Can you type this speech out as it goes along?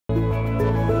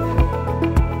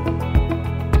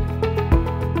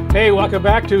Hey, welcome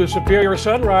back to Superior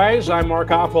Sunrise. I'm Mark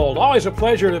Oppold. Always a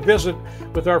pleasure to visit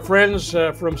with our friends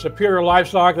from Superior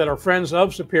Livestock that are friends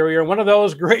of Superior. And one of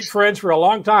those great friends for a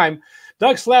long time,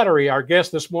 Doug Slattery, our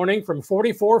guest this morning from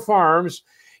 44 Farms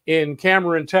in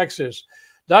Cameron, Texas.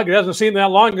 Doug, it doesn't seem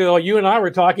that long ago you and I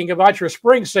were talking about your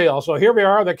spring sale. So here we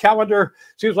are. The calendar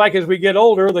seems like as we get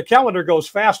older, the calendar goes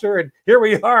faster. And here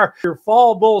we are, your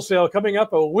fall bull sale coming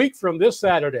up a week from this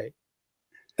Saturday.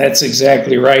 That's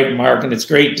exactly right, Mark, and it's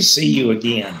great to see you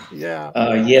again. Yeah.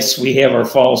 Yes, we have our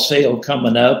fall sale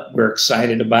coming up. We're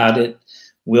excited about it.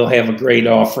 We'll have a great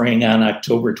offering on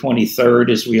October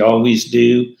 23rd, as we always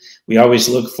do. We always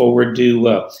look forward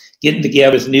to getting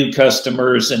together with new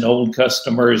customers and old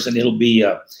customers, and it'll be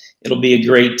a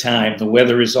great time. The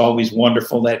weather is always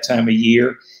wonderful that time of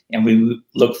year, and we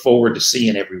look forward to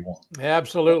seeing everyone.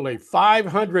 Absolutely.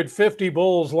 550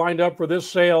 bulls lined up for this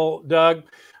sale, Doug.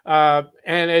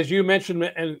 And as you mentioned,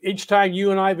 and each time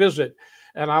you and I visit,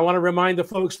 and I want to remind the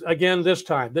folks again this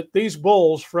time that these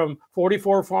bulls from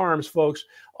 44 Farms, folks,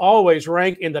 always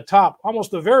rank in the top,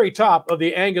 almost the very top of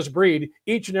the Angus breed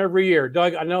each and every year.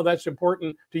 Doug, I know that's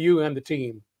important to you and the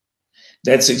team.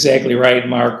 That's exactly right,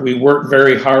 Mark. We work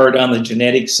very hard on the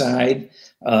genetic side.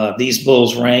 These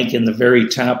bulls rank in the very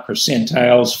top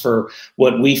percentiles for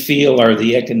what we feel are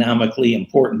the economically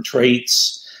important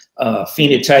traits.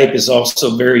 Phenotype is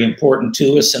also very important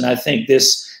to us, and I think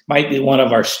this might be one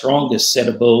of our strongest set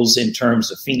of bulls in terms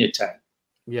of phenotype.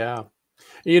 Yeah.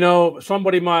 You know,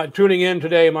 somebody tuning in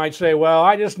today might say, well,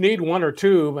 I just need one or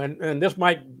two, and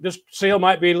this sale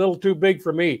might be a little too big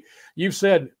for me. You've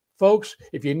said, folks,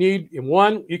 if you need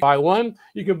one, you can buy one,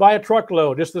 you can buy a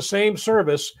truckload. It's the same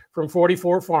service from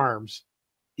 44 Farms.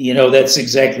 You know, that's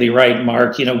exactly right,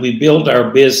 Mark. You know, we build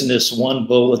our business one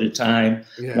bull at a time,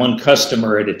 one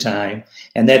customer at a time.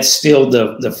 And that's still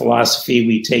the philosophy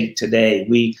we take today.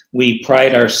 We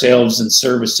pride ourselves in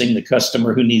servicing the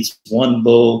customer who needs one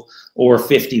bull or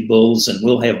 50 bulls, and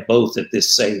we'll have both at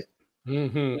this sale.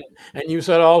 Mm-hmm. And you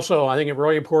said also, I think it's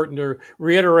really important to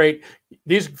reiterate,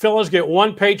 these fellas get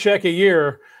one paycheck a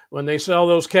year. When they sell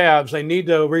those calves, they need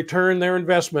to return their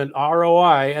investment,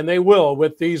 ROI, and they will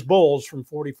with these bulls from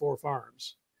 44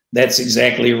 Farms. That's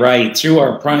exactly right. Through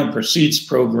our Prime Pursuits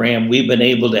program, we've been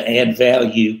able to add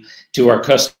value to our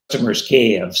customers'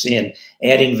 calves, and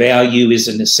adding value is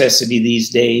a necessity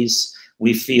these days.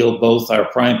 We feel both our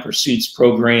Prime Pursuits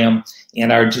program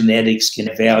and our genetics can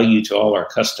add value to all our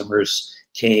customers'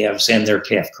 calves and their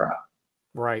calf crop.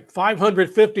 Right.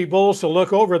 550 bulls to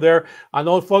look over there. I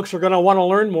know folks are going to want to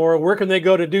learn more. Where can they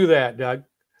go to do that, Doug?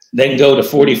 They can go to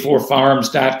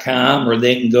 44farms.com, or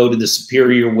they can go to the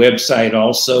Superior website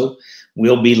also.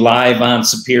 We'll be live on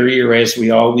Superior as we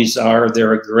always are.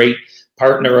 They're a great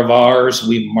partner of ours.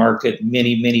 We market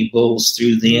many, many bulls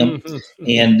through them,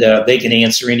 and they can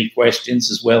answer any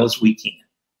questions as well as we can.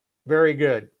 Very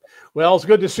good. Well, it's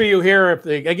good to see you here.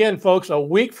 Again, folks, a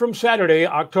week from Saturday,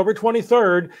 October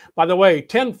 23rd. By the way,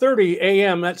 10:30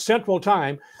 a.m. That's Central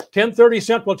Time, 10:30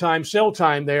 Central Time, sale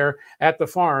time there at the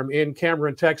farm in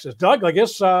Cameron, Texas. Doug, I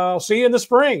guess I'll see you in the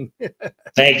spring.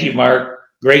 Thank you, Mark.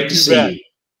 Great to see you.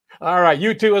 All right,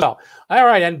 you too as well. All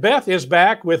right, and Beth is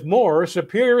back with more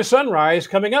Superior Sunrise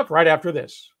coming up right after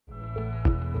this.